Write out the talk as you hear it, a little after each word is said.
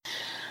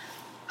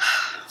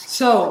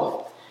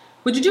So,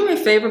 would you do me a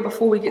favor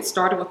before we get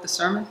started with the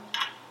sermon?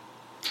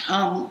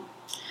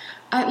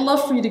 I'd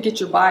love for you to get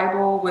your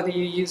Bible, whether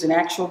you use an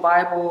actual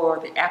Bible or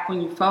the app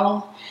on your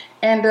phone,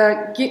 and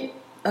get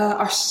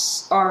our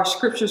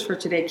scriptures for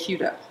today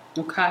queued up,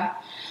 okay?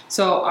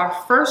 So our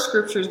first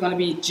scripture is going to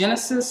be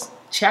Genesis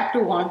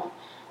chapter 1,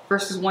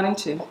 verses 1 and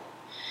 2.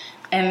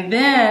 And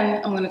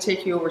then I'm going to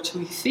take you over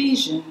to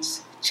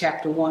Ephesians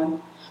chapter 1,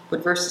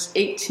 with verses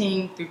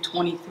 18 through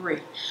 23.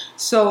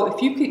 So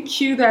if you could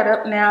cue that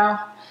up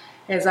now,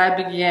 as I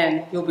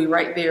begin, you'll be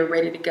right there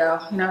ready to go.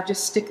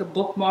 Just stick a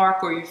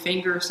bookmark or your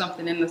finger or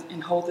something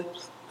and hold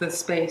the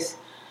space.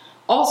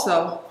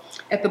 Also,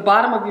 at the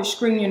bottom of your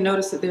screen, you'll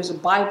notice that there's a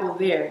Bible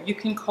there. You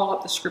can call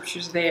up the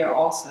scriptures there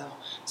also.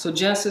 So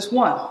Genesis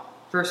 1,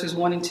 verses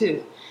 1 and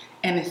 2,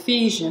 and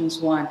Ephesians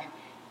 1,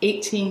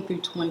 18 through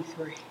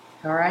 23.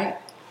 All right?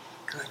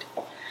 Good.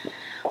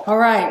 All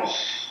right.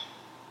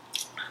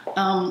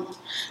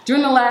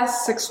 During the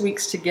last 6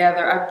 weeks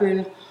together, I've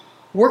been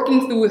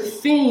working through a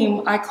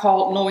theme I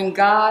call Knowing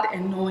God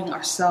and Knowing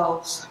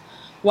Ourselves.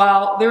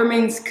 While there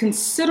remains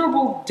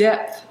considerable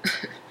depth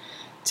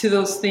to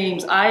those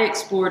themes, I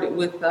explored it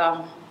with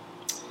an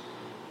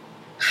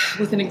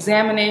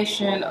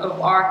examination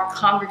of our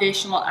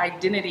congregational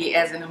identity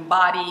as an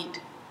embodied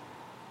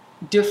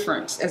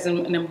difference, as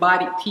an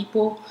embodied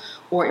people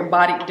or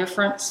embodied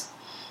difference.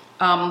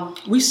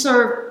 We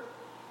serve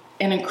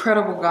an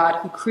incredible God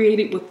who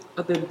created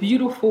with the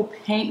beautiful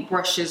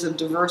paintbrushes of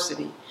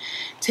diversity,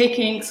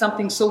 taking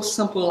something so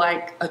simple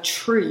like a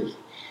tree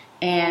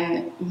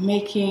and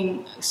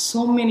making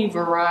so many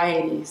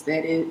varieties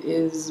that it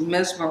is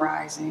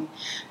mesmerizing.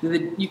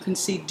 You can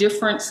see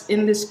difference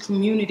in this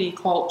community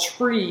called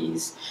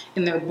trees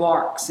in their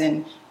barks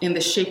and in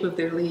the shape of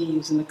their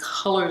leaves and the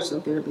colors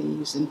of their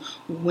leaves and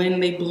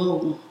when they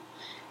bloom.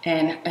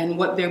 And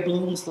what their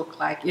blooms look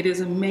like. It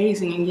is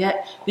amazing, and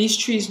yet these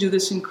trees do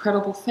this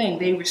incredible thing.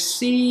 They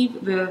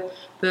receive the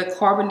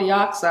carbon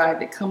dioxide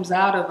that comes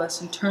out of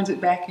us and turns it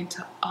back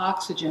into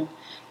oxygen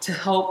to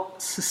help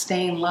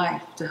sustain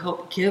life, to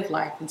help give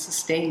life and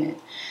sustain it.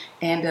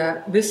 And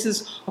this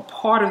is a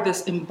part of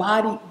this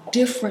embodied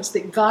difference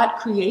that God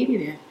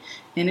created in,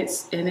 and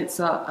it's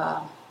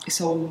a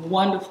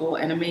wonderful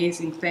and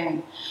amazing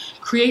thing.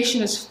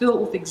 Creation is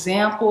filled with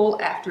example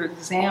after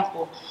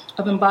example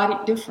of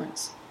embodied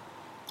difference.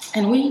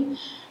 And we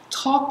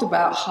talked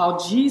about how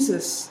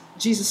Jesus'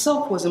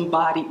 self was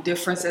embodied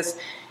difference, as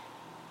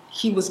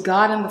he was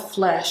God in the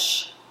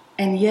flesh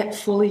and yet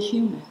fully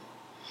human,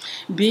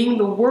 being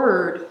the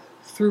Word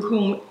through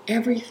whom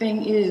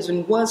everything is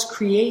and was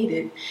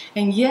created,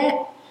 and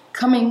yet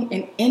coming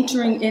and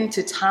entering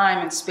into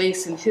time and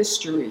space and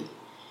history.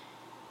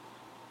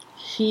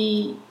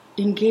 He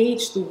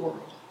engaged the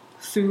world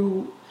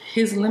through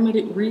his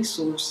limited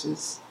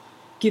resources,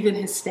 given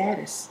his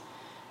status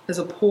as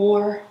a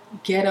poor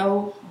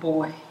ghetto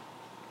boy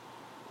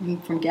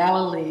from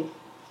Galilee,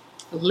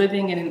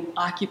 living in an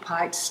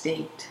occupied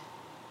state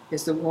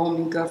as the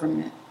Roman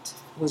government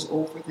was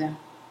over them.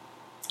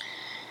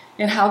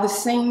 And how the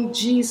same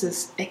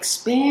Jesus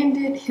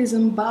expanded his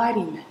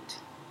embodiment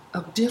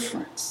of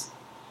difference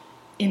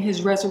in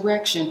his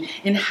resurrection,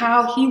 and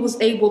how he was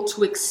able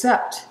to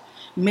accept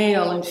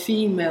male and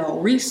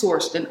female,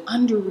 resourced and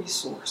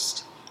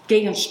under-resourced,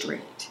 gay and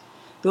straight,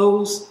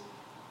 those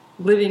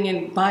living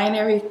in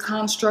binary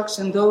constructs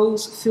and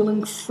those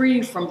feeling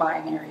free from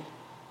binary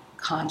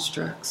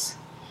constructs,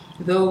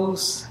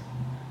 those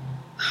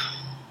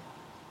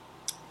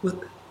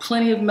with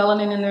plenty of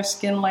melanin in their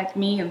skin like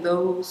me and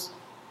those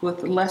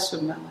with lesser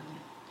melanin.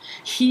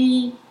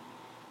 He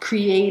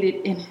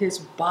created in his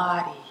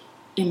body,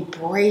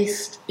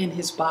 embraced in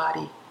his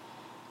body,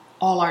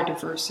 all our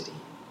diversity,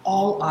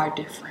 all our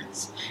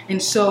difference.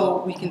 And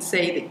so we can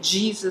say that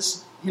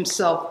Jesus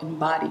himself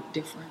embodied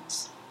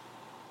difference.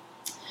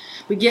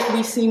 But yet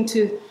we seem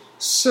to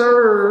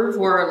serve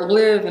or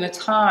live in a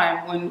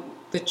time when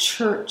the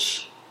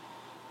church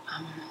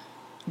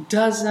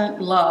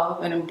doesn't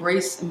love and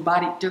embrace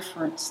embodied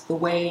difference the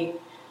way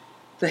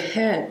the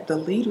head, the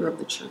leader of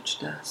the church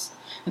does.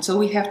 And so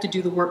we have to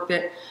do the work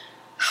that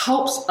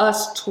helps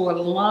us to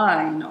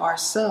align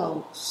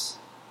ourselves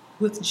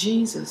with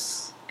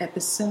Jesus at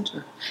the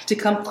center, to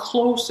come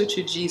closer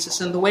to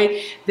Jesus in the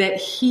way that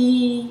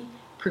he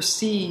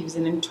perceives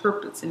and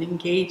interprets and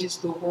engages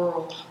the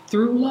world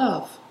through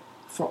love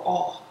for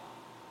all.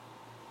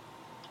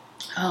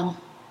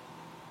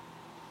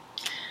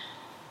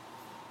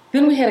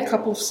 Then we had a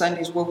couple of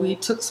Sundays where we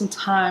took some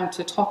time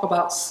to talk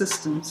about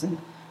systems and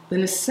the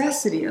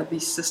necessity of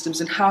these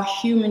systems and how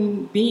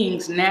human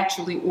beings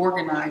naturally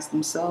organize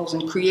themselves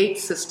and create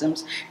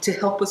systems to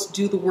help us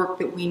do the work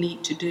that we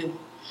need to do,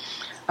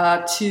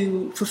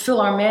 to fulfill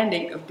our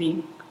mandate of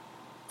being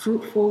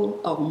fruitful,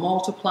 of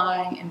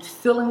multiplying and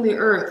filling the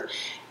earth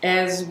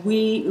as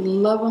we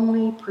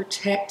lovingly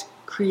protect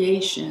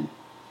creation,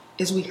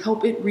 as we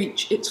help it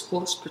reach its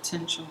fullest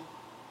potential.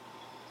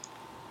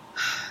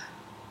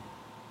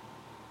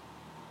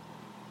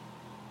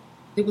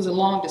 It was a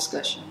long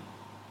discussion,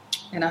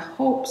 and I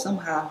hope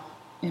somehow,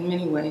 in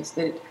many ways,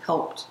 that it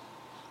helped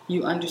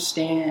you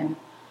understand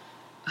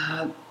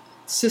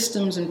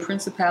systems and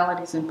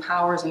principalities and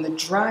powers and the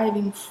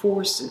driving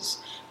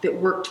forces that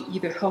work to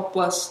either help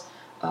us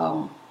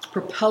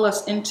propel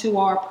us into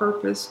our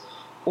purpose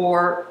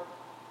or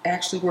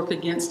actually work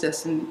against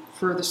us and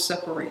further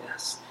separate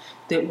us.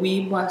 That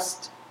we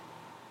must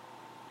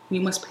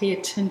pay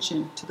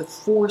attention to the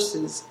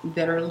forces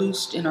that are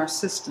loosed in our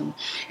system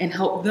and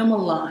help them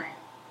align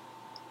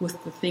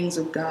with the things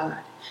of God.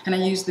 And I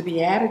use the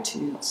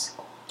Beatitudes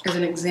as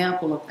an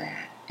example of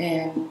that,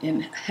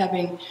 and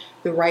having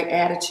the right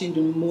attitude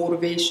and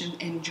motivation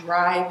and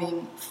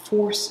driving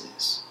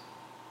forces.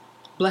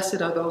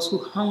 Blessed are those who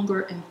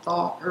hunger and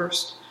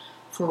thirst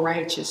for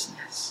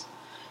righteousness.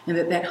 And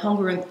that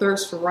hunger and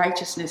thirst for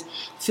righteousness,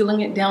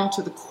 filling it down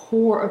to the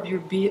core of your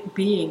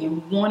being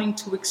and wanting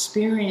to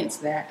experience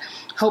that,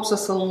 helps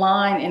us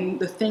align in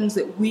the things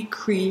that we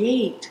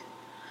create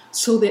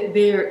so that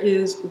there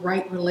is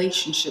right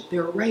relationship.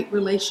 There are right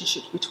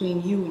relationships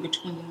between you and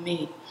between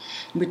me,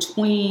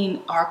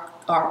 between our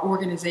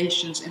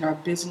organizations and our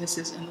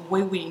businesses and the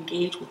way we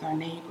engage with our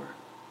neighbor.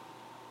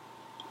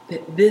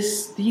 That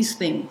these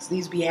things,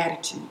 these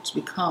Beatitudes,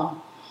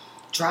 become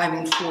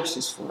driving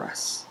forces for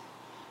us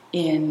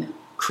in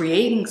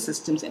creating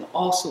systems and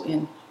also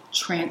in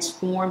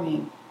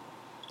transforming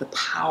the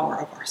power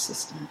of our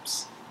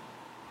systems.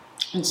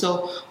 And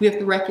so we have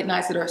to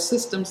recognize that our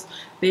systems,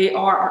 they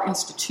are our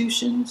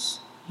institutions,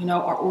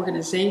 our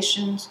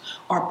organizations,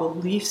 our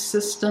belief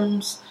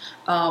systems.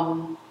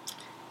 And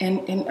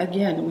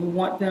again, we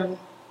want them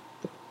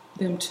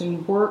to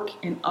work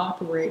and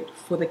operate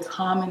for the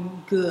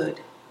common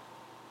good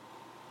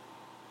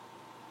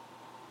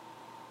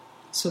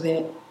so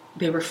that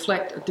they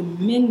reflect a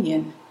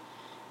dominion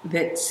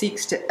that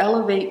seeks to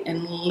elevate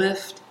and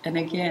lift and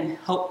again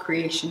help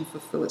creation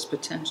fulfill its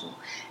potential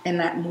and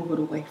not move it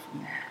away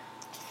from that.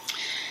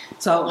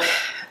 So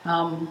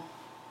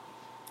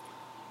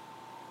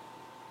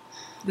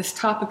this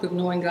topic of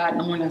knowing God,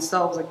 knowing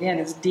ourselves, again,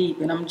 is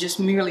deep, and I'm just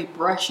merely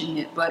brushing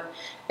it. But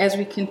as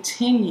we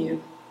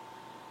continue,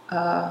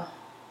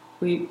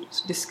 we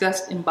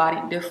discussed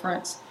embodied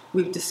difference.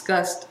 We've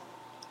discussed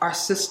our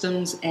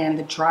systems and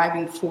the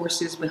driving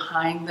forces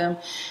behind them.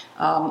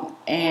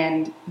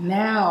 And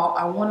now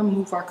I want to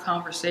move our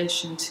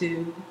conversation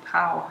to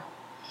power.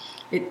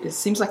 It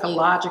seems like a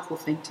logical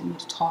thing to me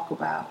to talk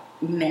about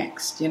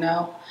next,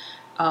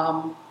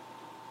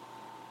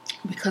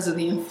 because of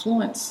the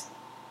influence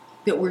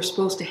that we're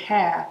supposed to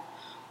have.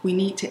 We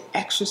need to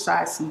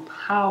exercise some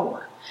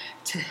power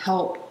to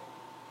help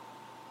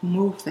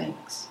move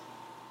things,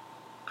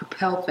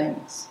 propel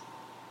things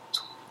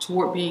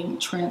toward being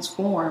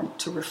transformed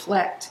to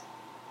reflect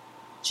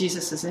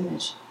Jesus'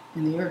 image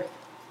in the earth.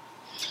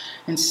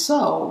 And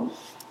so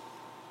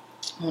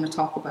I want to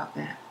talk about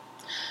that.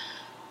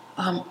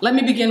 Let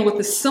me begin with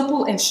a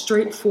simple and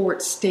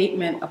straightforward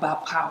statement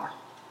about power.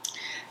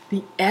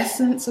 The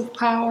essence of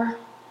power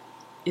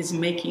is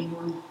making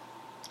room.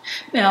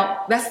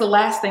 Now, that's the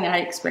last thing I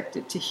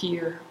expected to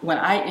hear when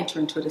I enter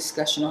into a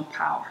discussion on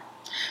power.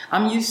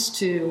 I'm used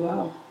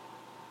to,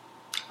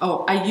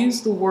 I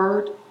use the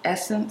word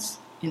essence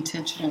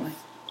intentionally.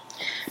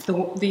 The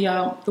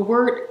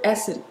word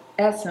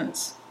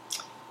essence,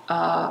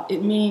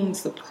 it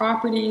means the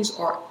properties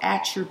or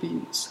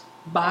attributes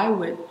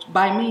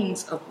by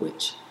means of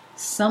which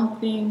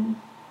something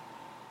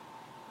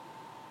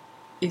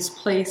is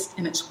placed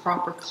in its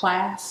proper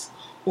class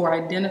or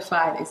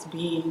identified as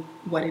being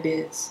what it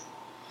is.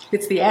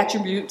 It's the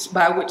attributes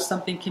by which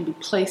something can be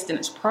placed in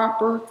its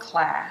proper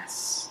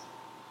class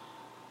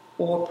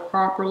or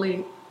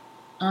properly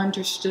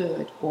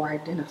understood or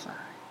identified,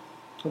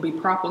 or be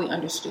properly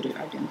understood or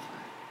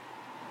identified.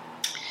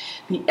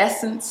 The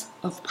essence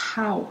of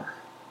power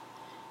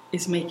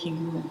is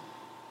making room.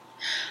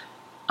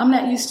 I'm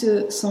not used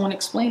to someone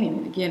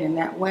explaining it again in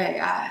that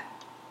way.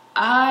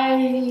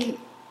 I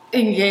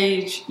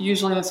engage,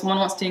 usually when someone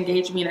wants to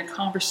engage me in a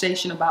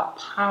conversation about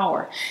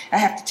power, I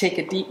have to take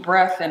a deep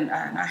breath and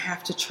I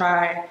have to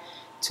try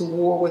to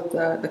war with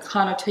the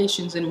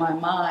connotations in my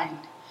mind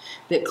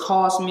that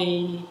cause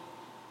me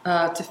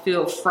to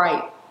feel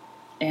fright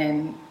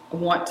and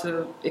want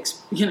to,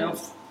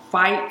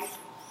 fight,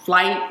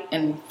 flight,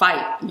 and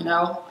fight,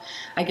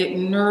 I get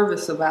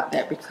nervous about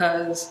that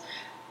because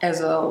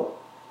as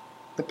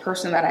the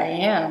person that I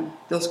am,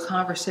 those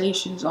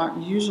conversations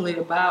aren't usually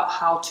about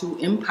how to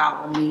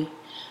empower me,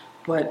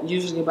 but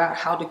usually about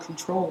how to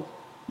control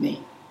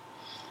me.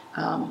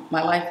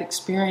 My life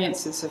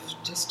experiences have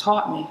just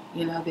taught me,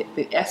 that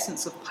the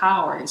essence of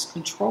power is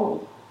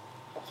control.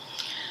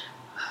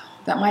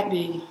 That might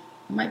be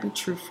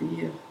true for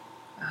you.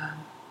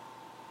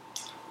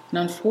 And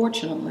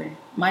unfortunately,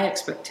 my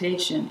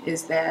expectation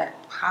is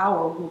that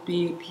power will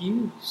be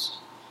abused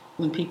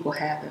when people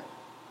have it.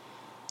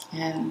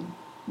 And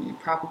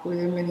probably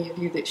there are many of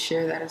you that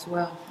share that as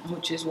well,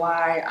 which is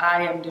why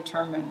I am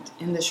determined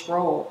in this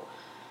role.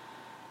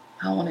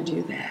 I want to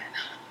do that.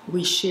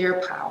 We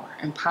share power,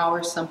 and power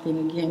is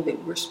something, again,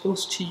 that we're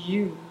supposed to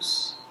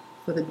use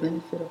for the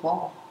benefit of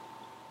all.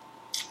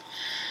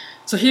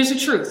 So here's the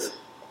truth.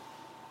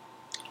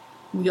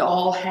 We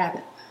all have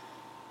it.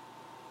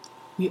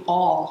 We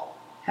all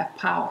have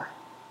power.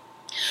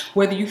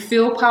 Whether you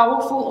feel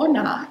powerful or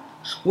not,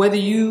 whether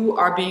you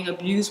are being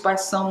abused by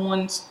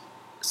someone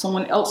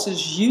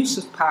else's use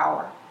of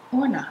power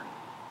or not,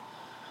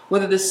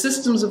 whether the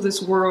systems of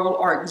this world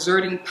are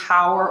exerting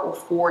power or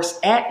force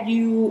at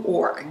you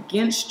or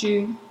against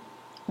you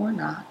or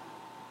not,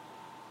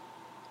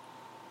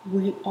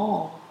 we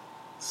all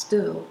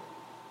still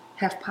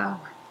have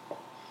power.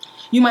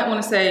 You might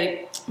want to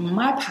say,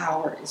 my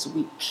power is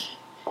weak,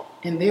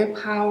 and their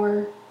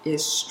power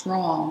is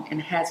strong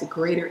and has a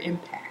greater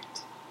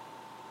impact.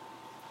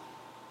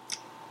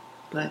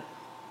 But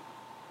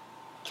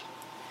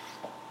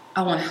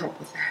I want to help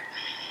with that.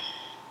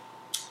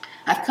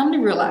 I've come to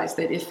realize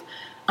that if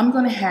I'm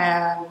going to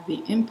have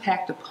the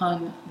impact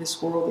upon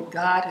this world that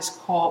God has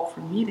called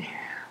for me to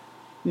have,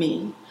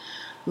 me,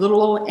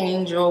 little old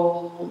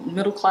angel,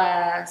 middle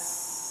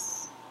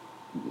class,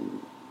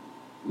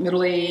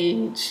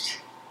 middle-aged,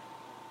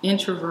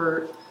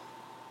 introvert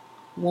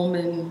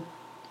woman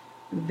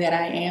that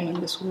I am in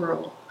this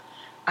world,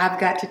 I've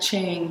got to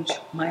change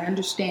my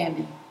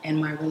understanding and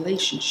my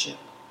relationship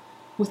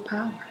with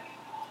power.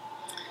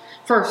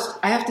 First,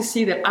 I have to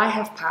see that I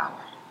have power,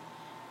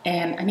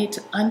 and I need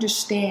to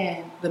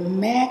understand the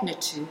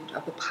magnitude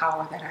of the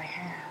power that I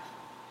have.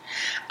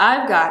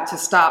 I've got to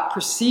stop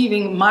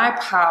perceiving my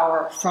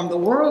power from the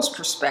world's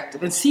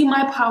perspective and see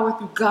my power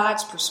through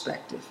God's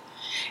perspective.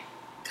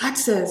 God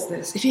says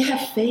this, if you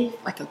have faith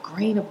like a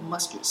grain of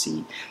mustard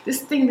seed,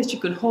 this thing that you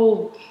can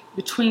hold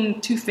between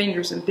two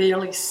fingers and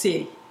barely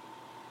see,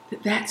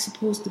 that's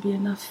supposed to be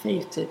enough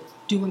faith to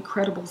do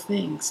incredible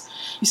things.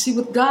 You see,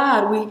 with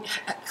God, we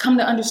come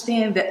to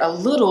understand that a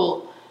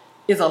little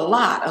is a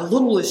lot. A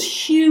little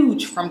is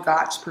huge from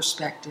God's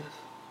perspective.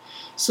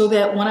 So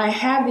that when I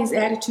have these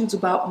attitudes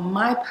about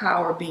my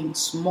power being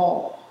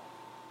small,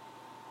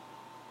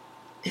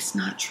 it's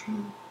not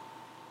true.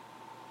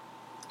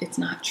 It's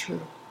not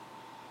true.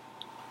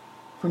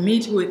 For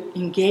me to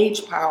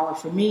engage power,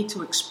 for me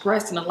to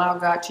express and allow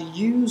God to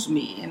use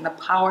me and the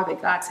power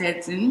that God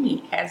has in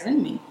me,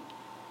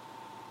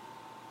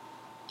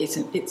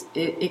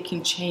 it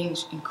can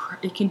change.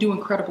 It can do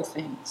incredible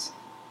things,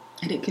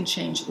 and it can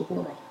change the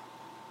world.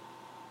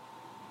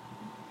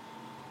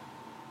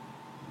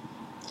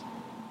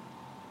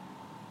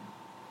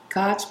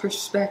 God's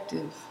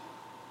perspective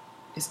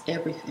is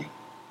everything,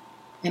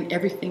 and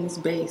everything is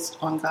based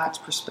on God's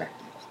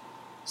perspective.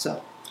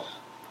 So,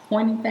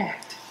 pointing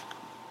back,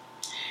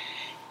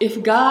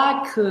 if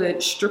God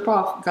could strip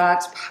off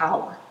God's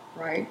power,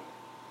 right,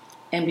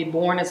 and be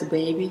born as a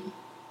baby,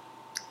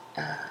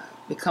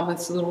 become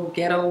this little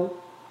ghetto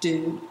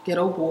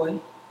boy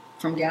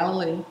from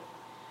Galilee,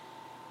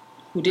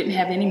 who didn't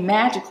have any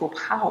magical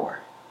power,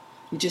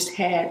 he just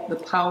had the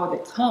power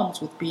that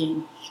comes with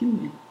being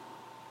human.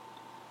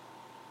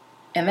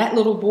 And that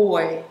little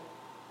boy,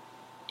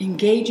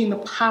 engaging the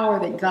power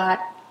that God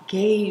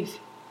gave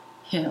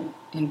him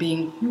in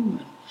being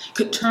human,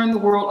 could turn the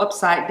world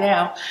upside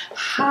down.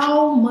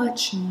 How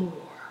much more,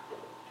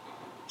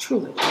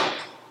 truly,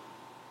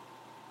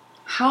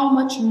 how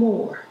much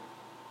more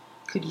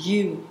could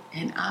you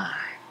and I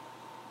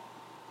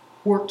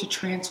work to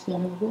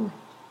transform the world?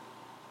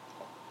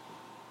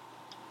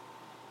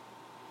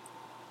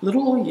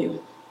 Little old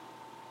you,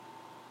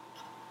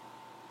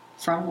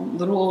 from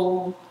little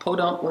old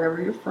Podunk,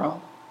 wherever you're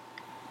from,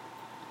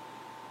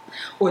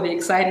 or the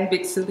exciting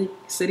big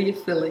city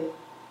of Philly,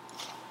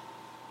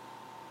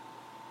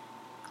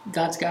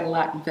 God's got a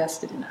lot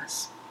invested in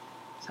us.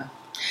 So,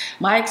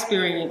 my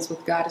experience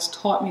with God has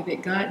taught me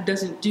that God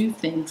doesn't do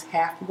things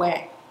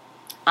halfway.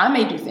 I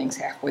may do things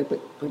halfway,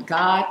 but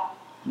God,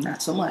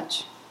 not so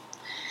much.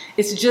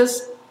 It's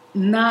just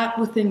not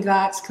within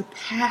God's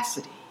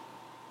capacity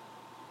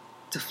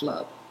to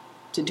flow,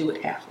 to do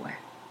it halfway.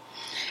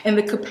 And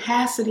the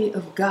capacity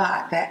of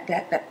God,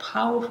 that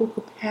powerful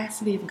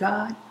capacity of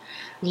God,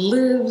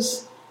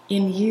 lives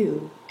in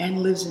you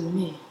and lives in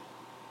me.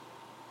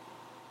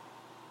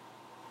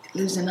 It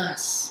lives in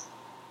us.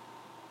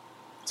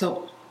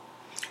 So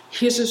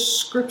here's a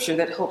scripture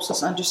that helps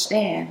us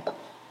understand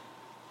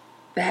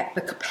that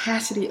the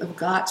capacity of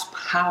God's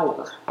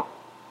power.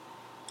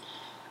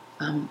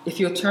 If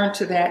you'll turn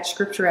to that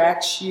scripture, I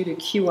ask you to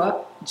cue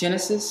up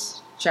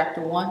Genesis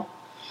chapter 1.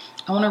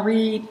 I want to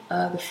read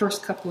the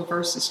first couple of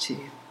verses to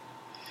you.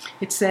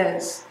 It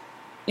says,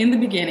 "In the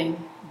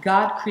beginning,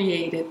 God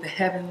created the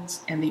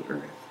heavens and the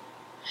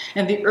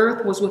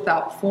earth was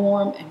without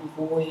form and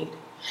void,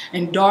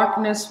 and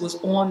darkness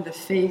was on the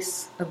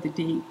face of the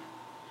deep,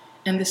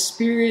 and the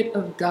Spirit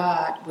of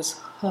God was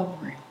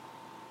hovering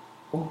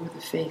over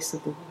the face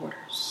of the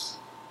waters."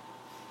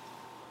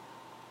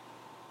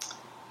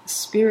 The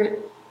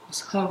Spirit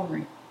was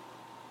hovering,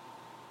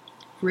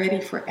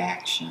 ready for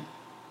action,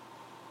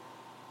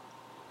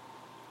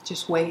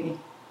 just waiting.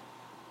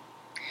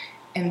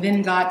 And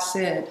then God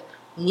said,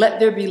 "Let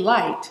there be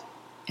light,"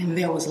 and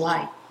there was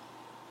light.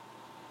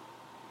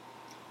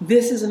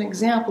 This is an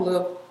example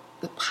of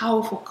the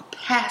powerful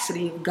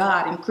capacity of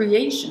God in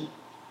creation.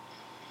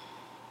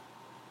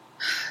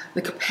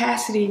 The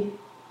capacity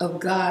of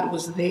God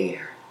was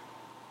there,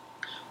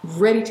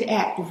 ready to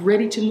act,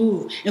 ready to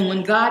move. And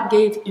when God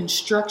gave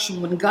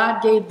instruction, when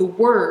God gave the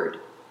word,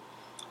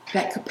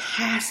 that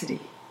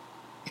capacity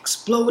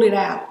exploded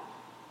out.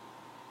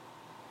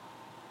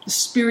 The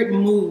Spirit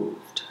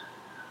moved,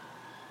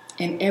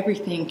 and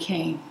everything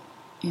came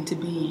into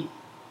being.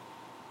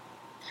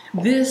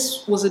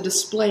 This was a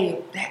display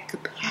of that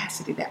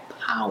capacity, that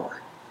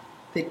power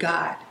that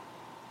God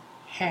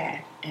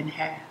had and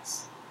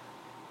has.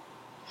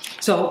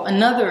 So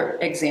another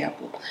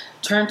example,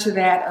 turn to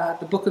that,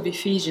 the book of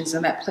Ephesians,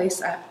 and that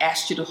place I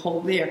asked you to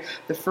hold there,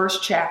 the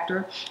first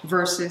chapter,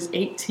 verses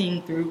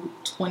 18 through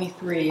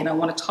 23. And I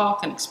want to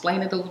talk and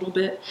explain it a little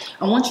bit.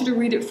 I want you to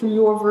read it from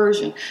your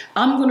version.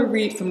 I'm going to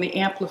read from the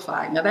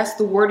Amplified. Now that's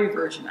the wordy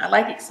version. I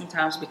like it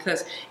sometimes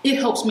because it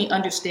helps me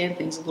understand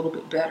things a little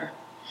bit better.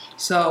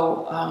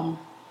 So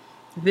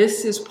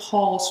this is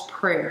Paul's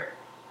prayer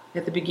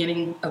at the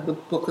beginning of the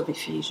book of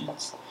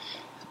Ephesians.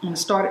 I'm going to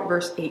start at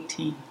verse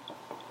 18.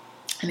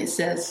 And it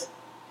says,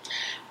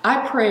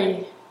 I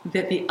pray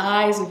that the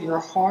eyes of your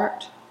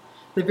heart,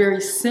 the very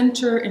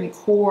center and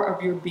core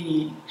of your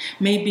being,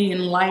 may be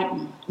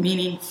enlightened,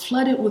 meaning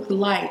flooded with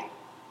light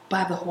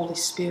by the Holy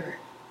Spirit,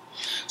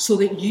 so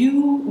that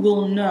you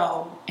will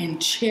know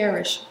and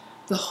cherish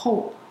the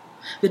hope,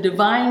 the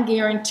divine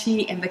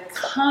guarantee, and the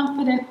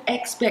confident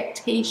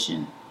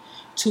expectation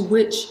to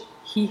which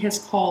he has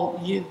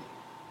called you,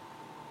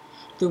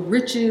 the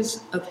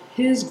riches of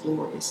his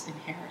glorious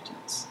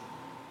inheritance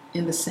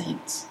in the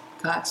saints,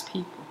 God's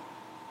people.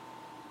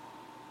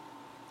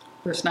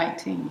 Verse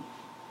 19.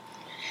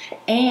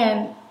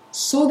 And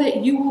so that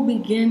you will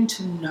begin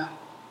to know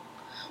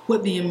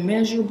what the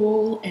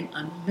immeasurable and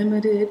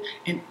unlimited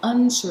and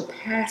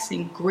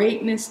unsurpassing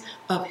greatness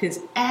of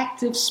his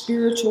active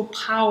spiritual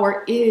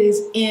power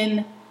is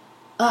in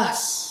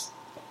us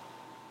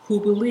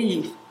who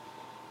believe.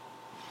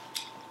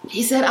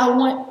 He said,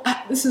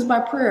 this is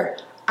my prayer.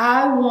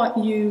 I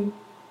want you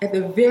at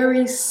the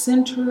very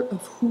center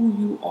of who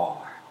you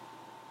are,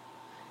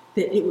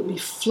 that it would be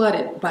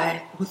flooded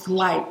with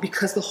light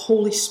because the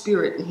Holy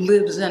Spirit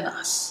lives in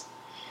us.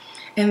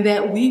 And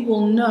that we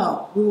will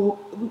know,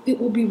 it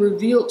will be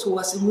revealed to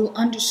us and we'll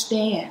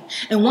understand.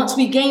 And once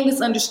we gain this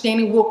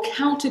understanding, we'll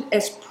count it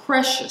as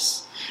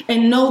precious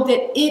and know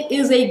that it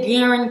is a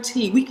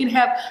guarantee. We can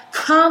have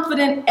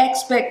confident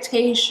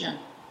expectation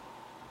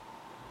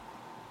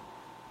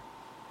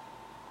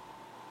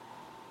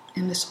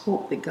in this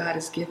hope that God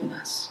has given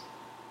us,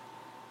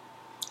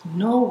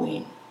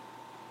 knowing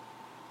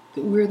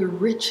that we're the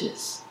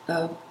riches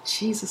of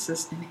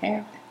Jesus'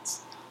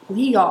 inheritance.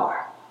 We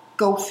are.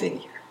 Go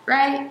figure,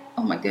 right?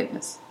 Oh my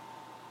goodness.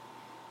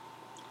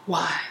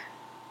 Why?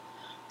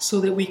 So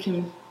that we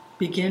can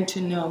begin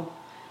to know,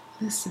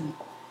 listen,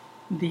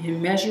 the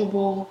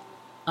immeasurable,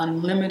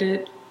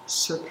 unlimited,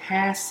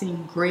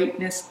 surpassing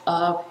greatness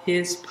of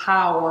his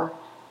power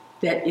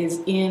that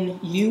is in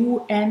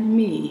you and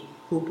me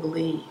who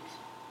believe.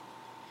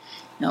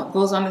 Now it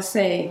goes on to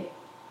say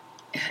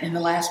in the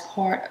last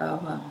part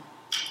of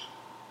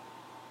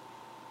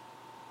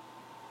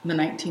the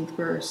 19th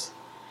verse,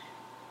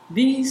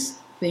 these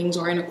things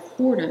are in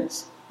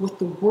accordance with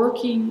the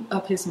working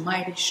of his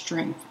mighty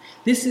strength.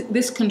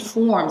 This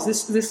conforms,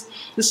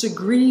 this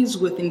agrees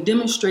with and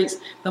demonstrates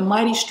the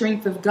mighty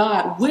strength of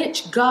God,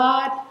 which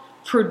God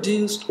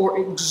produced or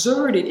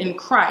exerted in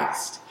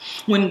Christ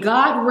when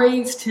God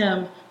raised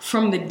him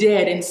from the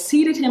dead and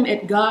seated him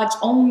at God's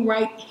own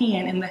right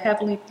hand in the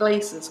heavenly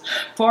places,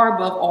 far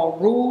above all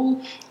rule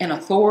and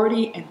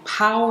authority and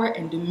power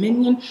and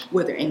dominion,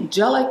 whether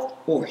angelic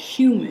or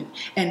human,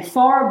 and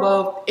far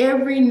above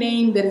every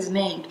name that is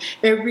named,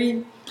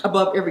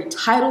 above every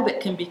title that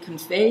can be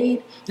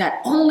conveyed, not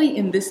only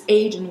in this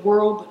age and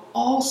world, but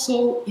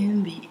also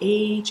in the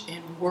age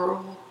and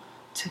world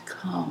to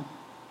come.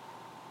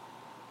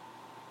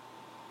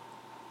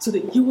 So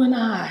that you and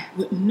I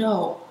would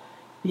know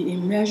the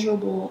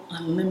immeasurable,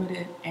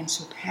 unlimited, and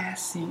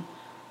surpassing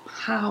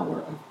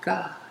power of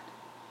God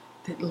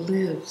that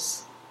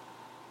lives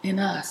in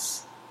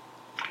us.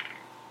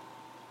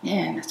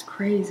 Man, that's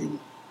crazy.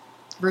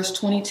 Verse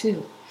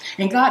 22.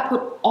 And God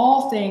put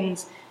all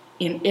things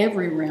in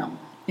every realm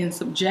in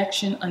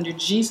subjection under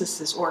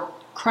Jesus's or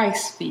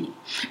Christ's feet,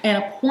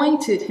 and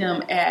appointed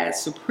him as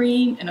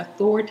supreme and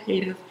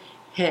authoritative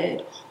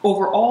head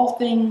over all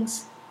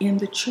things in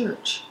the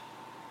church.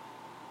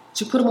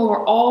 So put him over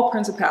all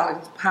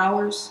principalities,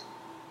 powers,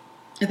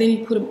 and then he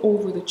put him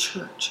over the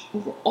church,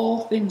 over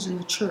all things in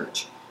the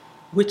church,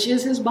 which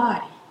is his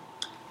body,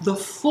 the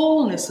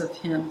fullness of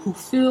him who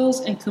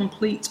fills and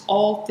completes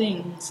all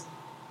things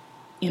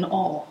in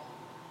all.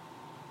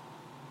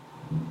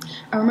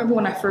 I remember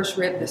when I first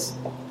read this,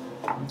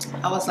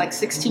 I was like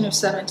 16 or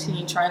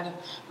 17 trying to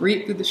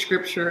read through the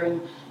scripture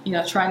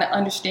and, trying to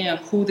understand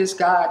who this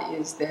God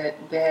is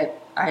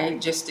that I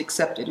just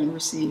accepted and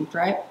received,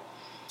 right?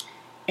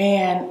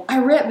 And I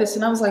read this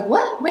and I was like,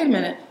 what? Wait a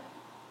minute.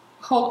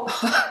 So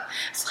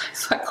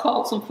I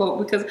called some folk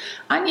because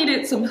I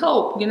needed some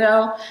help,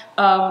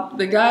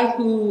 The guy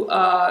who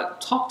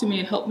talked to me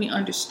and helped me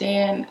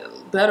understand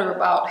better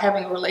about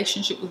having a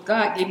relationship with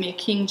God gave me a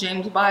King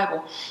James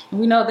Bible. And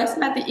we know that's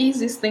not the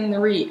easiest thing to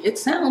read. It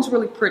sounds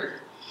really pretty,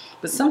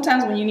 but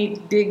sometimes when you need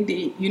to dig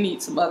deep, you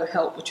need some other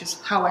help, which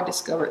is how I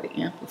discovered the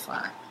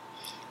Amplified.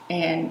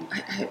 And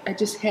I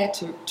just had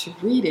to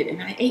read it,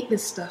 and I ate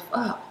this stuff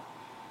up.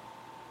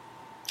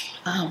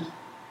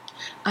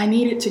 I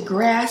needed to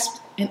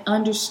grasp and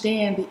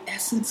understand the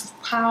essence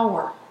of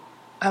power.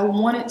 I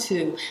wanted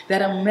to.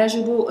 That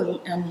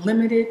immeasurable,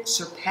 unlimited,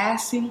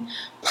 surpassing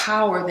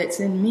power that's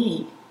in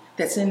me,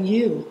 that's in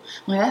you.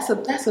 Well,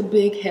 that's a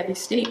big, heavy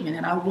statement,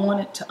 and I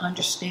wanted to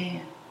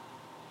understand.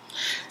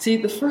 See,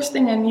 the first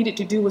thing I needed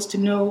to do was to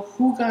know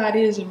who God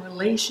is in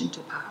relation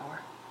to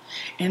power,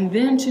 and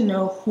then to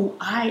know who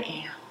I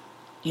am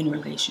in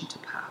relation to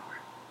power.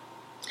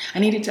 I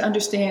needed to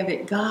understand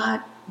that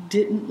God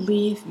didn't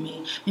leave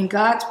me. And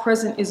God's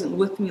presence isn't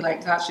with me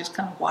like God's just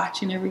kind of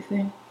watching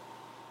everything.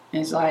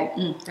 And it's like,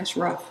 that's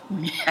rough.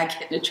 When I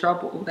get into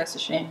trouble, that's a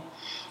shame.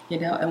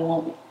 And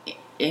won't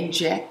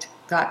inject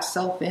God's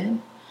self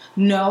in.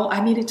 No, I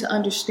needed to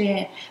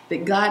understand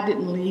that God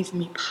didn't leave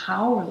me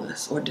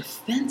powerless or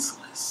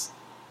defenseless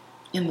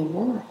in the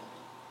world,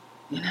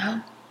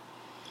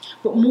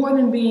 But more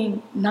than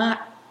being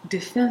not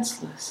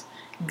defenseless,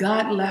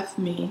 God left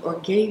me or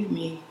gave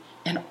me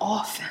an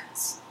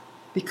offense.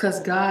 Because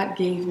God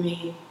gave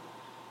me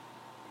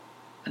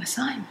an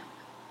assignment,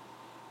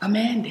 a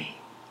mandate.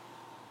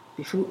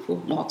 Be fruitful,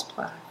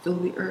 multiply, fill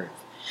the earth.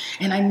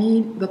 And I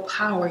need the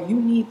power,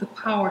 you need the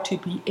power to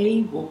be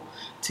able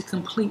to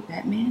complete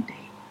that mandate.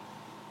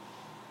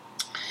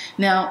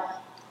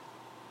 Now,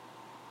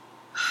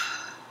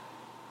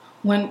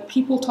 when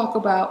people talk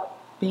about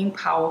being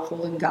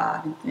powerful in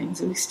God and things,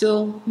 and we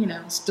still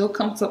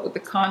comes up with the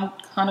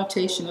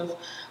connotation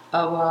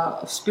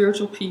of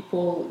spiritual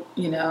people,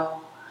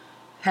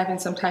 having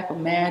some type of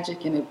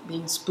magic and it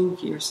being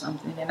spooky or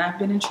something. And I've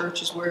been in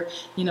churches where,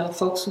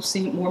 folks who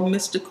seem more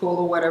mystical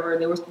or whatever,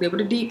 they were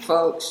the deep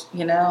folks,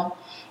 and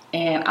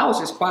I was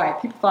just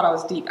quiet. People thought I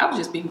was deep. I was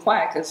just being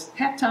quiet because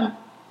half the time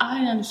I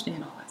didn't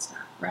understand all that stuff,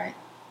 right?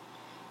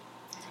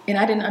 And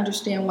I didn't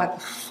understand why the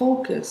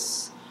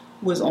focus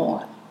was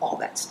on all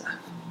that stuff.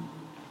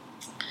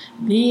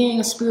 Being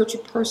a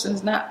spiritual person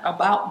is not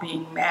about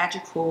being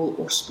magical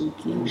or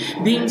spooky.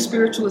 Being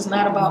spiritual is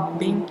not about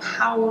being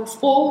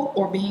powerful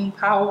or being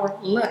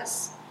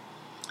powerless.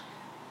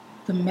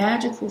 The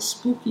magical,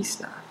 spooky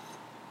stuff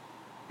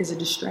is a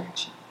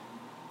distraction.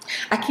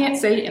 I can't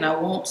say, and I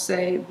won't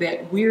say,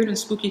 that weird and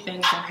spooky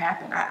things don't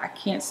happen. I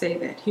can't say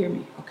that. Hear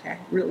me, okay?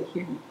 Really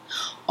hear me.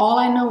 All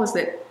I know is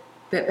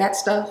that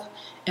stuff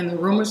and the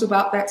rumors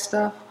about that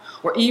stuff,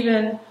 or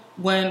even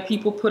when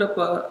people put up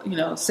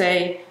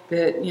say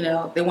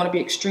that, they want to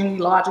be extremely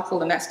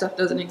logical and that stuff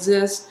doesn't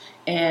exist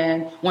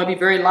and want to be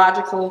very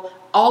logical,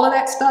 all of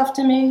that stuff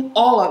to me,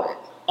 all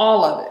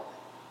of it,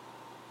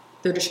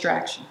 they're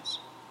distractions.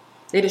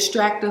 They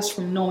distract us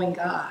from knowing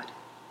God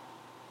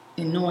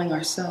and knowing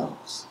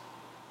ourselves.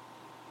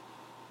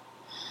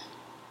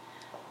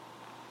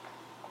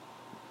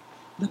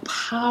 The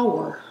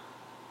power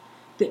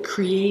that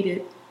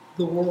created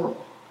the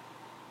world,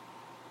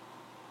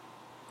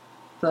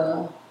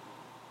 the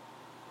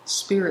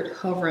Spirit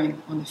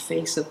hovering on the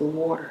face of the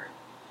water,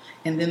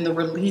 and then the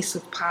release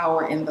of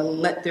power and the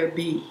let there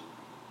be,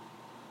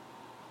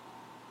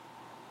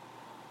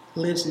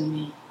 lives in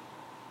me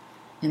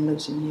and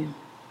lives in you.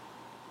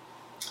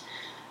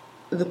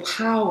 The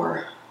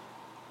power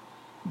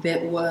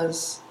that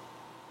was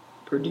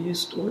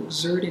produced or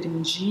exerted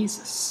in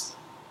Jesus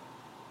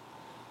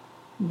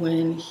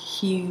when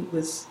he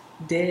was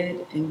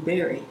dead and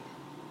buried,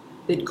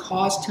 that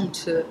caused him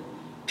to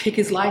pick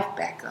his life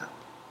back up,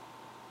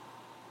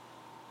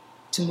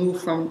 to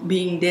move from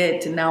being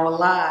dead to now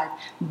alive.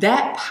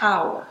 That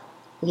power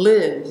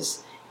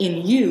lives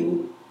in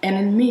you and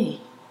in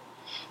me.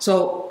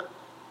 So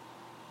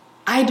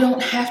I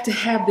don't have to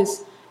have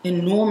this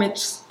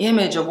enormous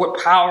image of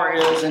what power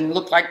is and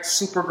look like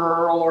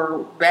Supergirl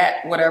or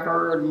Bat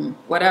whatever and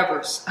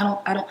whatever.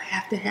 I don't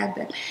have to have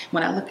that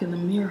when I look in the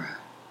mirror.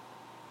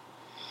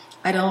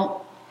 I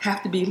don't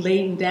have to be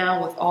laden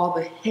down with all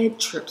the head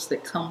trips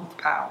that come with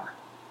power.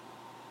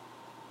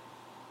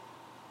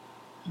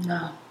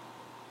 No.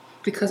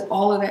 Because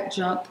all of that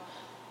junk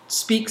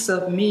speaks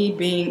of me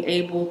being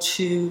able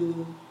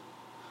to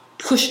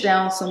push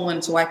down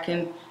someone so I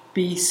can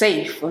be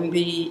safe and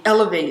be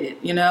elevated,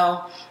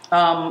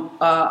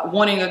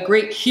 wanting a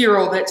great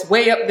hero that's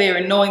way up there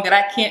and knowing that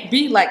I can't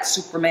be like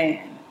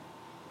Superman.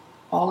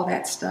 All of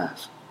that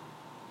stuff.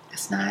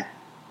 That's not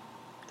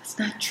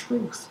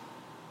truth.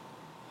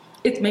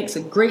 It makes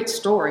a great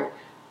story.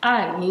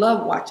 I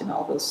love watching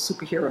all those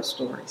superhero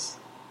stories.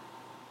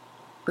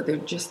 But they're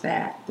just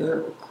that.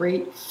 They're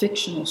great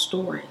fictional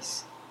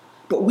stories.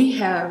 But we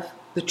have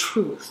the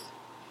truth,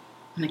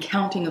 an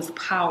accounting of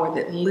power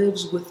that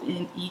lives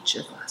within each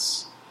of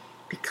us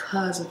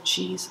because of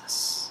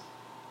Jesus.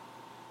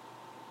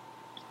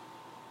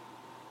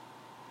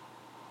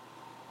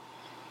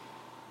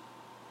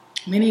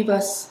 Many of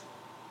us,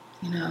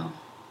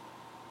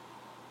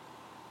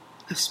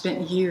 have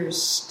spent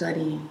years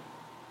studying,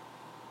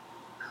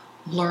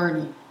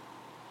 learning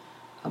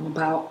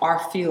about our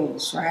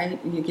fields,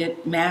 right? And you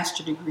get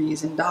master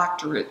degrees and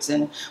doctorates,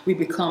 and we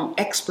become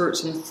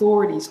experts and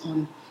authorities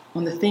on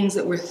the things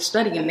that we're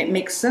studying. And it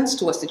makes sense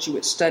to us that you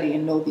would study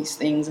and know these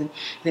things and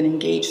then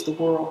engage the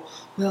world.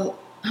 Well,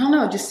 I don't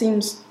know, it just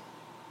seems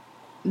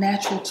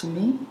natural to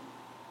me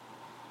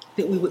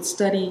that we would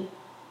study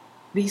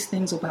these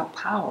things about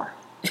power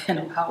and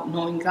about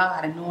knowing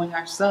God and knowing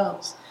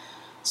ourselves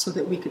so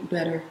that we could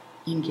better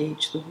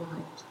engage the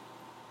world.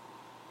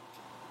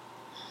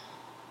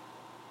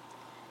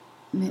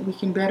 And that we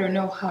can better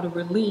know how to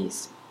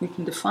release, we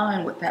can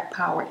define what that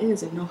power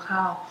is and know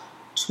how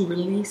to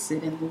release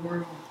it in the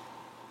world.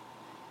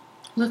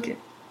 Look at,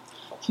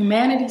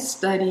 humanity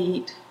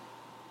studied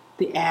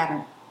the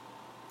atom.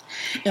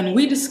 And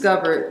we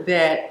discovered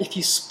that if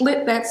you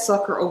split that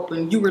sucker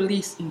open, you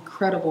release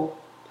incredible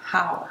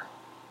power.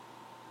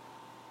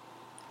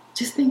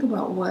 Just think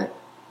about what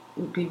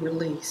would be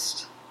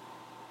released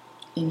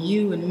in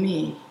you and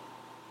me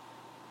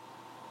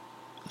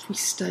if we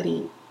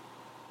studied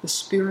the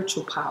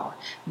spiritual power,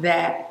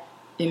 that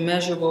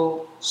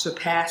immeasurable,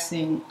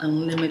 surpassing,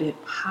 unlimited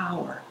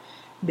power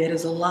that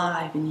is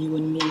alive in you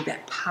and me,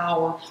 that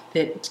power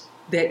that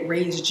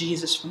raised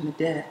Jesus from the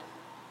dead.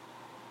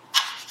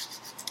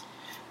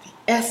 The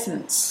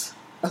essence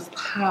of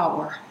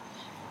power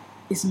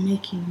is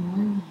making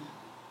room.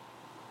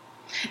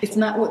 It's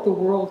not what the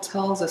world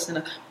tells us in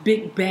a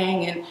big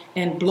bang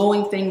and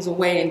blowing things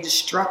away and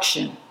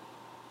destruction,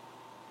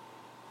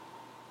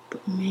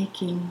 but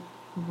making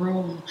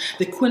room.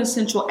 The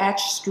quintessential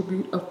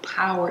attribute of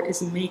power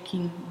is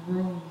making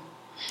room.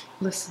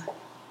 Listen,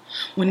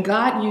 when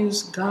God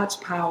used God's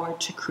power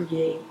to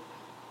create,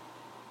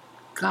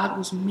 God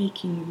was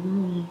making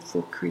room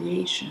for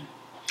creation.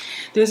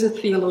 There's a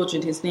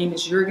theologian, his name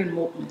is Jürgen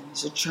Moltmann.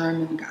 He's a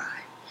German guy.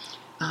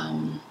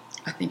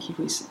 I think he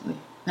recently,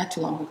 not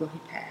too long ago, he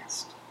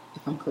passed,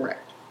 if I'm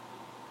correct.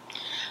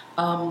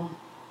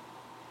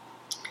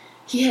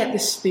 He had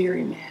this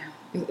theory, man.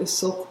 It was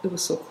so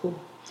cool.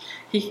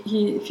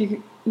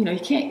 You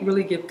can't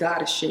really give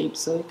God a shape,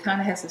 so he kind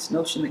of has this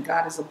notion that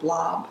God is a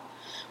blob,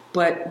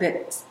 but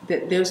that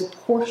there's a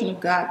portion of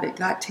God that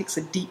God takes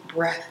a deep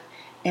breath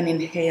and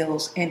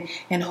inhales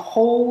and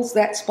holds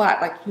that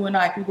spot, like you and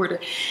I, if we were to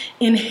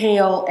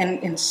inhale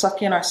and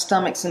suck in our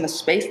stomachs in the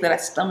space that our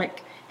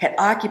stomach had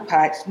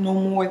occupied, no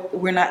more,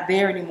 we're not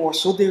there anymore.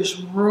 So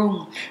there's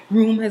room.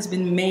 Room has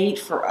been made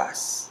for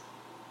us.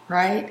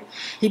 Right?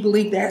 He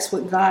believed that's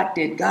what God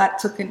did. God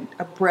took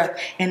a breath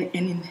and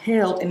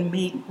inhaled and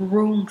made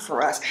room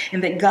for us.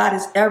 And that God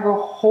is ever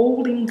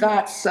holding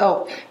God's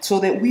self so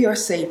that we are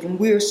safe and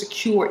we are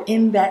secure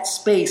in that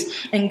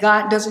space. And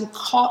God doesn't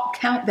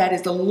count that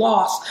as a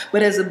loss,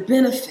 but as a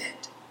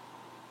benefit.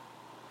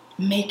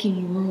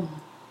 Making room.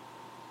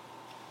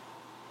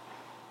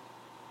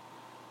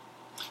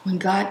 When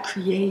God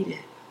created,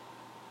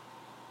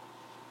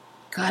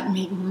 God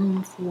made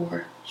room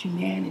for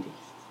humanity.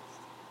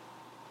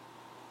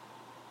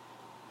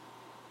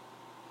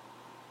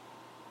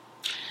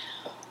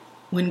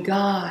 When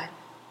God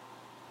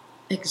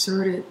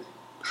exerted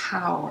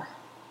power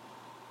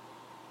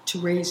to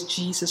raise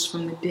Jesus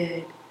from the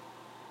dead,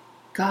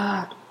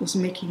 God was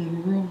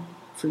making room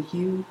for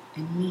you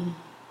and me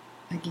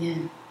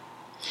again.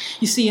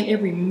 You see, in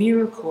every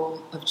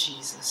miracle of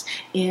Jesus,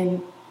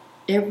 in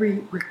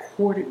every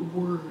recorded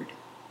word,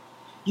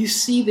 you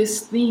see this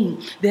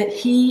theme that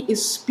he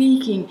is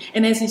speaking.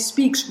 And as he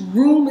speaks,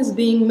 room is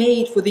being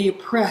made for the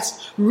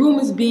oppressed. Room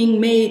is being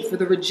made for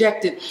the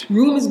rejected.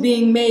 Room is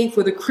being made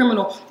for the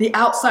criminal, the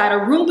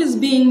outsider. Room is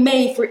being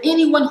made for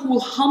anyone who will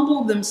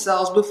humble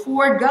themselves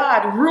before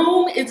God.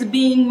 Room is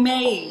being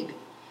made.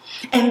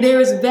 And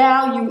there is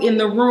value in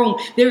the room.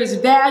 There is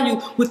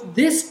value with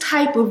this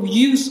type of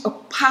use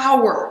of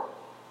power.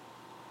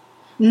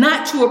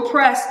 Not to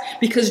oppress,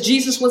 because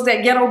Jesus was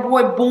that ghetto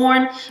boy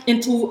born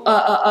into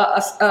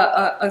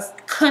a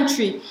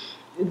country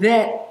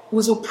that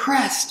was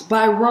oppressed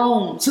by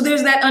Rome. So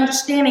there's that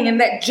understanding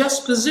and that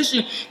just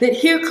position that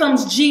here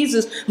comes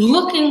Jesus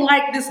looking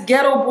like this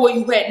ghetto boy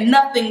who had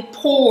nothing,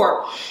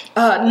 poor,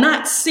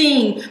 not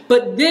seen.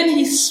 But then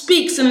he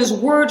speaks and his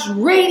words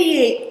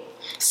radiate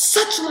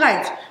such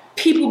life.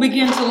 People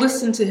begin to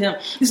listen to him.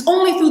 It's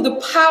only through the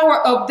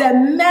power of that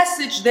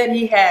message that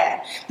he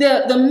had.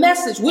 The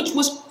message which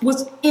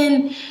was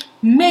in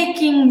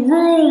making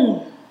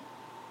room.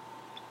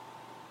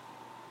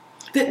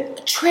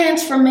 The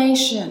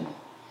transformation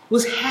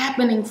was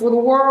happening for the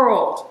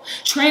world.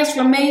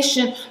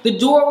 Transformation, the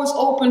door was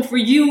open for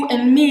you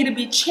and me to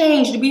be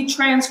changed, to be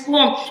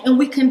transformed. And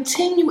we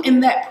continue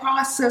in that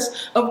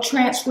process of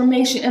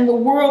transformation. And the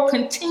world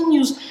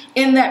continues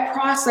in that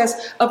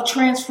process of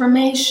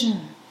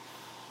transformation.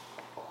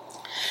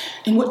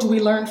 And what do we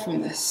learn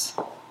from this?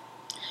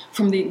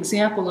 From the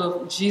example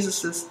of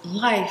Jesus'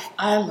 life,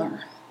 I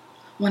learn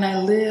when I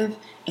live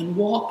and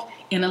walk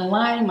in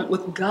alignment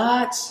with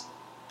God's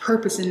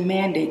purpose and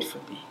mandate for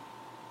me.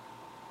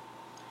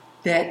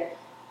 that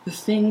the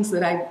things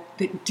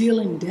that deal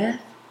in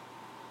death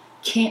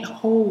can't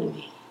hold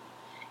me,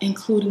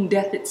 including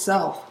death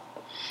itself.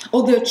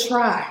 Oh, they'll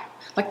try,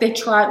 like they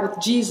tried with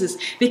Jesus.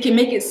 They can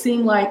make it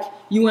seem like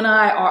you and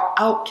I are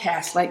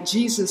outcasts, like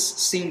Jesus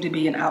seemed to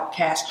be an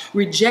outcast,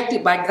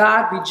 rejected by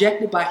God,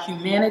 rejected by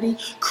humanity,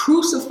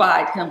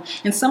 crucified him.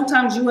 And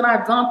sometimes you and I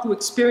have gone through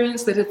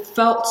experience that have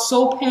felt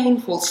so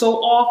painful, so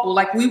awful,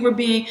 like we were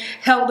being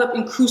held up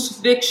in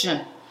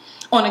crucifixion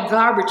on a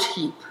garbage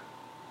heap,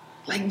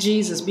 like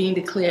Jesus being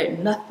declared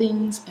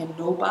nothings and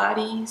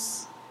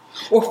nobodies,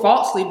 or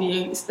falsely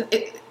being,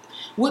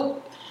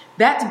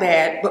 that's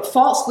bad, but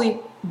falsely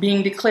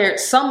being declared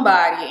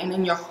somebody and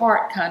in your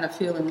heart kind of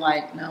feeling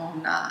like, no,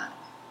 I'm not.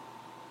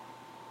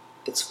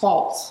 It's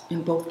false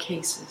in both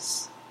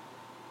cases.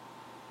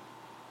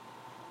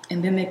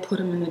 And then they put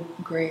him in the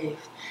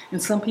grave.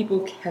 And some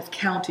people have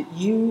counted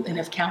you and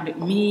have counted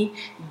me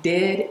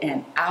dead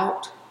and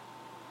out.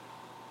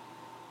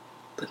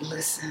 But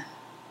listen,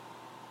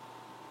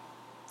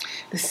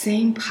 the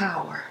same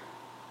power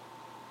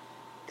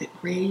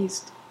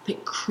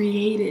that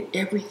created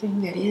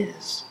everything that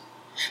is,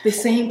 the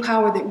same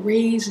power that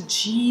raised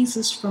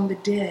Jesus from the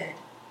dead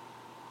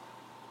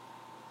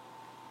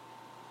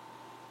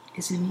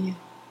is in you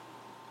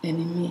and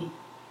in me.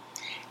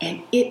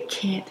 And it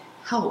can't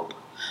help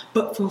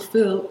but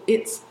fulfill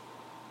its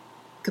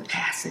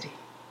capacity,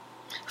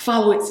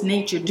 follow its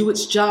nature, do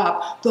its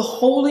job. The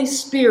Holy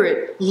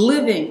Spirit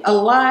living,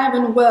 alive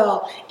and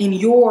well in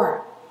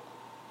your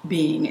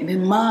being and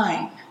in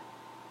mine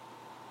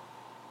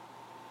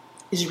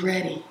is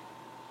ready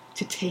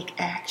to take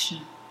action.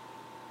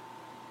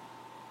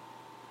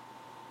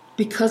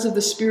 Because of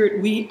the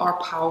Spirit, we are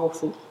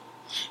powerful.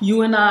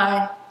 You and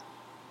I,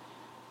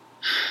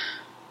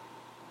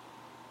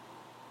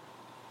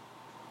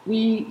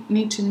 we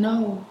need to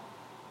know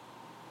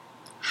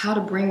how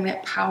to bring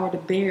that power to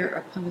bear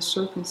upon the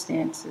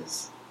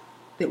circumstances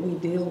that we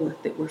deal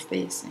with, that we're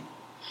facing,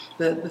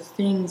 the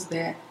things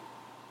that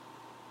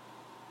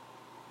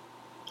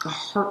are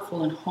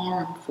hurtful and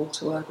harmful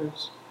to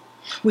others.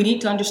 We need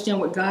to understand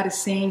what God is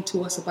saying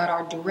to us about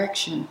our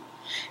direction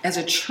as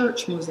a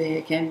church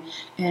mosaic and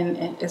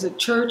as a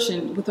church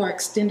and with our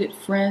extended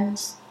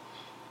friends.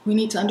 We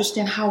need to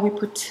understand how we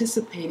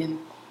participate in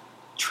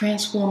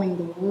transforming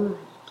the world.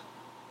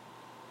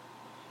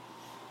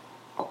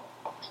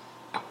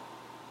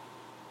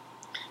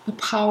 The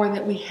power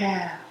that we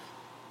have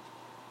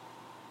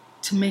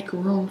to make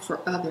room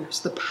for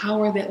others. The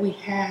power that we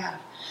have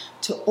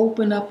to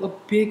open up a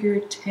bigger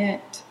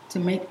tent to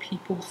make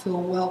people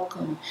feel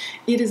welcome.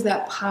 It is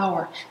that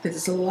power that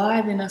is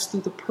alive in us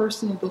through the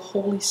person of the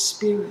Holy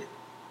Spirit.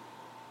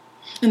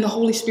 And the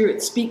Holy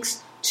Spirit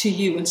speaks to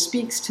you and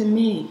speaks to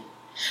me.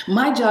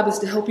 My job is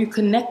to help you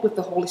connect with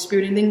the Holy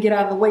Spirit and then get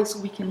out of the way so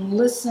we can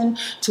listen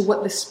to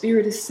what the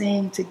Spirit is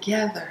saying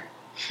together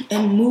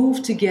and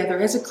move together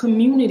as a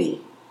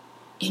community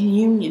in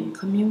union,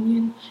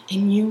 communion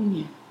in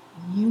union,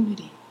 in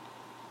unity.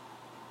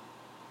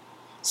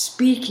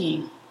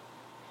 Speaking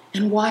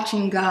and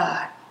watching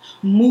God,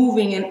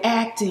 moving and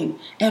acting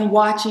and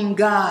watching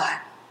God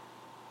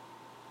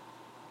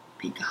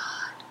be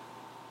God.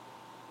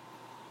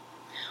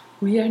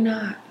 We are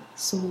not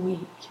so weak.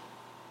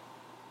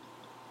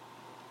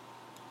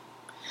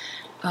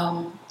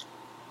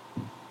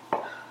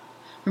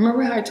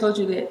 Remember how I told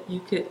you that you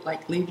could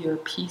leave your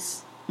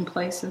peace in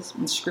places?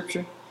 In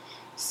Scripture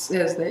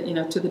says that,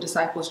 to the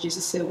disciples,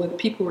 Jesus said, when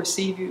people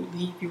receive you,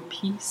 leave your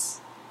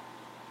peace.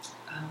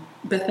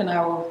 Beth and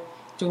I were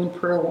doing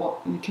prayer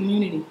walk in the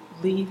community,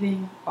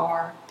 leaving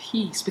our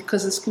peace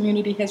because this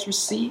community has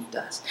received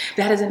us.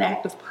 That is an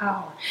act of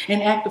power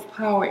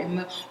in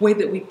the way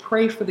that we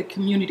pray for the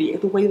community,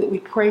 the way that we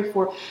pray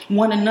for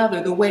one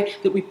another, the way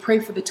that we pray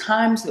for the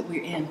times that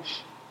we're in.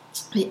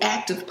 The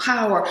act of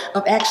power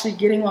of actually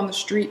getting on the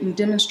street and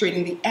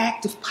demonstrating, the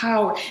act of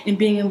power in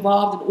being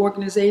involved in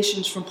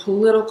organizations from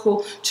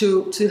political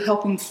to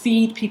helping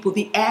feed people,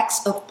 the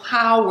acts of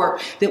power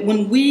that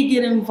when we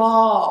get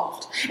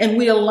involved and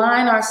we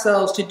align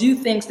ourselves to do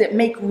things that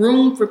make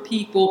room for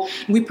people,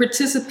 we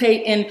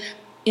participate in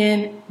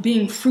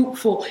being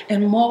fruitful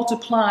and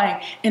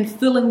multiplying and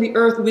filling the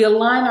earth. We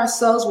align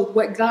ourselves with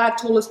what God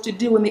told us to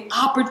do and the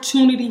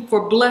opportunity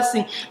for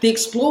blessing, the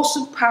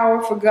explosive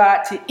power for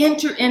God to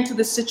enter into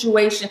the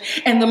situation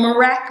and the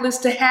miraculous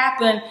to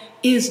happen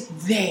is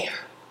there.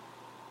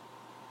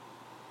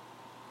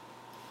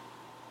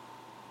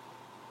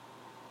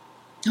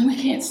 And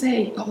we can't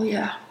say, oh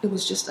yeah, it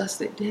was just us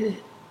that did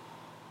it.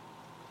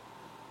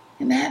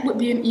 And that would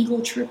be an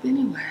ego trip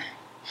anyway.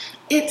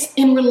 It's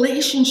in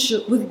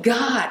relationship with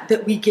God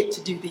that we get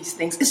to do these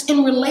things. It's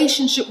in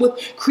relationship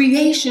with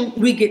creation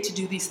we get to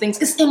do these things.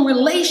 It's in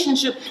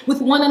relationship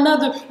with one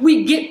another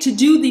we get to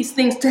do these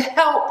things to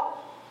help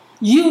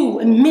you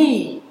and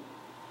me,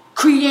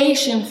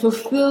 creation,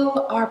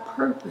 fulfill our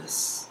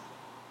purpose.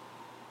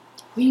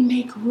 We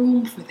make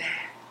room for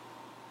that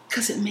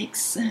because it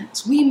makes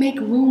sense. We make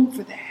room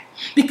for that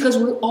because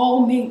we're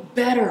all made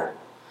better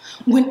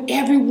When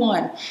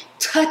everyone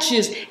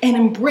touches and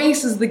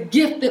embraces the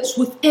gift that's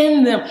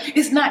within them,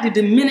 it's not to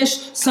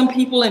diminish some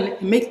people and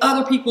make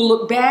other people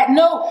look bad.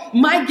 No,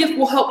 my gift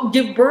will help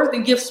give birth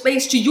and give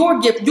space to your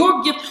gift.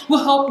 Your gift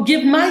will help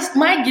give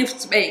my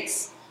gift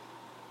space.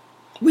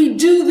 We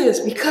do this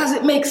because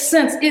it makes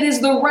sense. It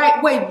is the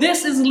right way.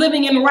 This is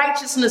living in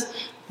righteousness.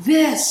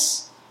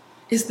 This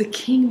is the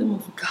kingdom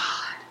of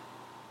God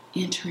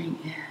entering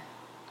in.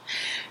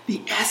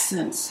 The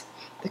essence,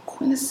 the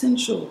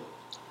quintessential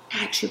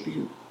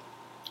attribute,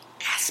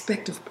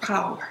 aspect of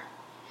power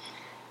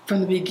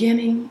from the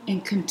beginning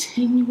and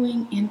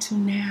continuing into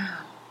now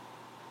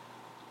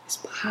is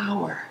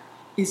power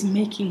is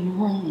making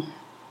room.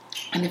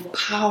 And if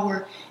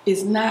power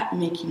is not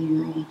making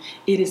room,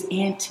 it is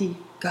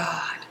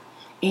anti-God,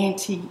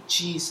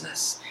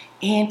 anti-Jesus,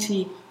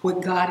 anti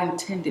what God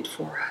intended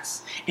for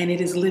us. And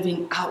it is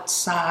living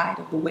outside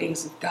of the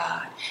ways of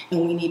God.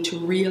 And we need to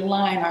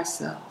realign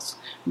ourselves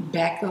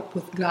back up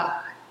with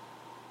God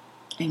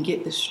and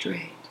get this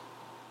straight.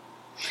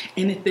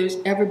 And if there's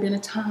ever been a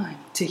time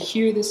to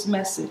hear this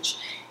message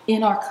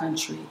in our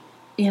country,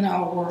 in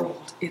our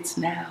world, it's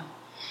now.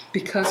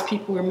 Because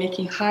people are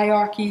making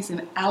hierarchies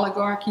and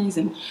oligarchies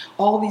and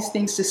all these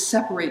things to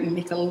separate and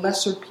make a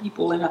lesser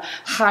people and a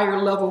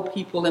higher level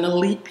people and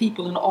elite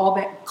people and all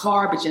that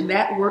garbage. And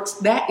that works,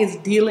 that is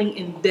dealing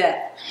in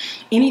death.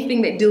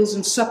 Anything that deals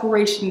in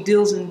separation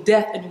deals in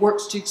death and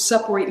works to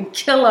separate and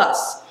kill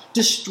us,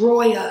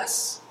 destroy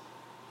us.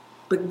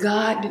 But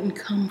God didn't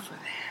come for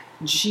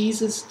that.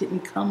 Jesus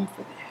didn't come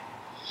for that.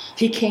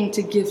 He came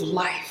to give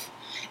life.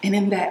 And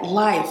in that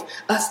life,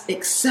 us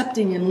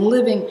accepting and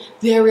living,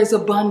 there is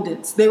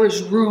abundance. There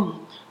is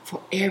room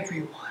for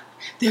everyone.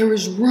 There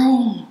is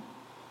room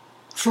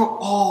for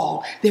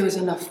all. There is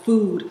enough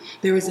food.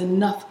 There is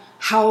enough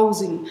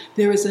housing.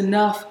 There is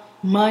enough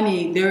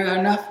money. There are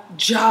enough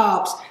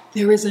jobs.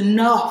 There is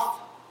enough.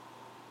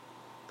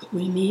 But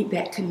we need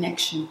that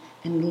connection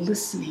and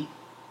listening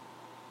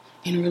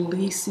and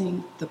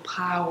releasing the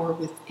power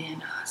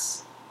within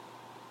us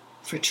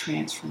for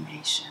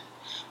transformation.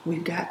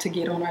 We've got to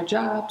get on our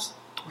jobs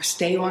or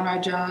stay on our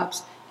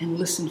jobs and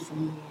listen for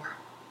more,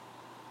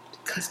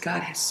 because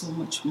God has so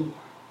much more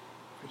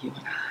for you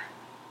and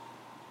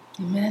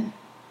I. Amen.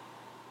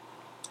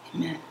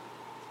 Amen.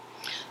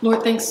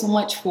 Lord, thanks so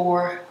much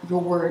for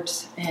your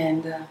words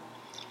and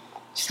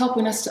just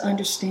helping us to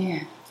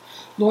understand.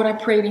 Lord, I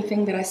pray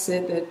anything that I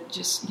said that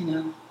just,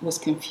 was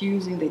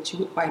confusing, that you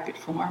would wipe it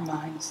from our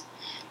minds,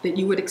 that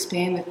you would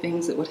expand the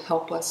things that would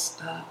help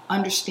us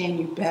understand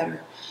you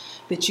better,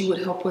 that you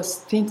would help us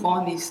think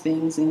on these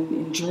things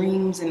in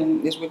dreams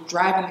and as we're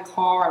driving the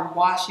car and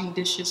washing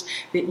dishes,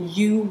 that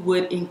you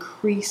would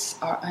increase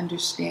our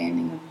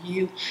understanding of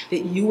you,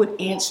 that you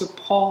would answer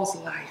Paul's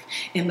life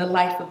in the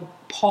life of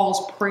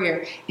Paul's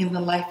prayer in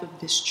the life of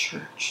this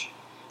church,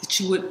 that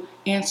you would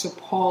answer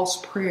Paul's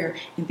prayer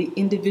in the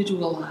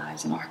individual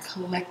lives and our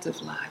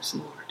collective lives,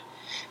 Lord,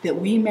 that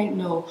we may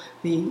know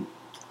the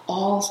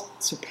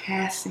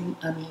all-surpassing,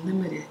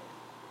 unlimited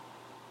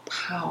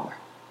power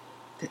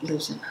that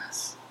lives in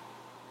us.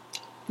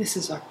 This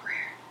is our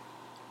prayer.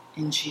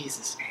 In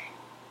Jesus' name.